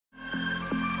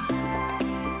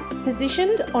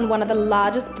Positioned on one of the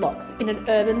largest blocks in an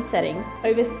urban setting,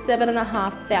 over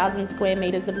 7,500 square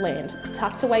metres of land,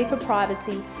 tucked away for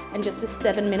privacy and just a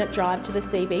 7-minute drive to the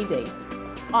CBD.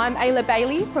 I'm Ayla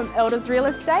Bailey from Elders Real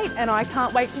Estate, and I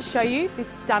can't wait to show you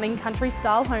this stunning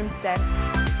country-style homestead.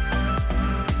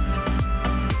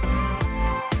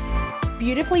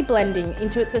 Beautifully blending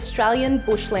into its Australian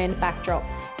bushland backdrop,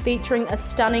 featuring a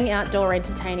stunning outdoor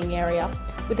entertaining area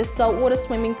with a saltwater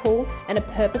swimming pool and a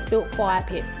purpose-built fire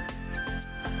pit.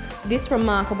 This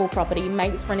remarkable property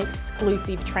makes for an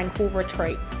exclusive, tranquil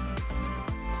retreat.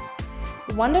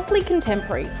 Wonderfully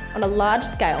contemporary on a large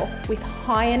scale with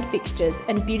high-end fixtures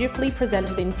and beautifully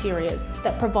presented interiors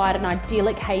that provide an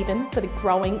idyllic haven for the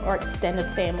growing or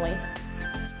extended family.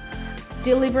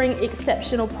 Delivering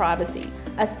exceptional privacy,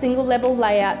 a single-level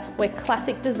layout where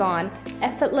classic design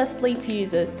effortlessly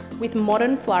fuses with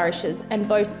modern flourishes and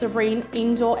boasts serene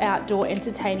indoor-outdoor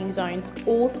entertaining zones,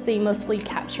 all seamlessly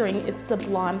capturing its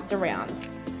sublime surrounds.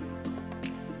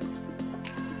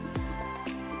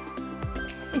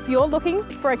 If you're looking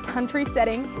for a country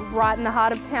setting right in the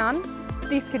heart of town,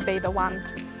 this could be the one.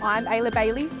 I'm Ayla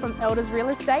Bailey from Elders Real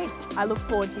Estate. I look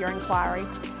forward to your inquiry.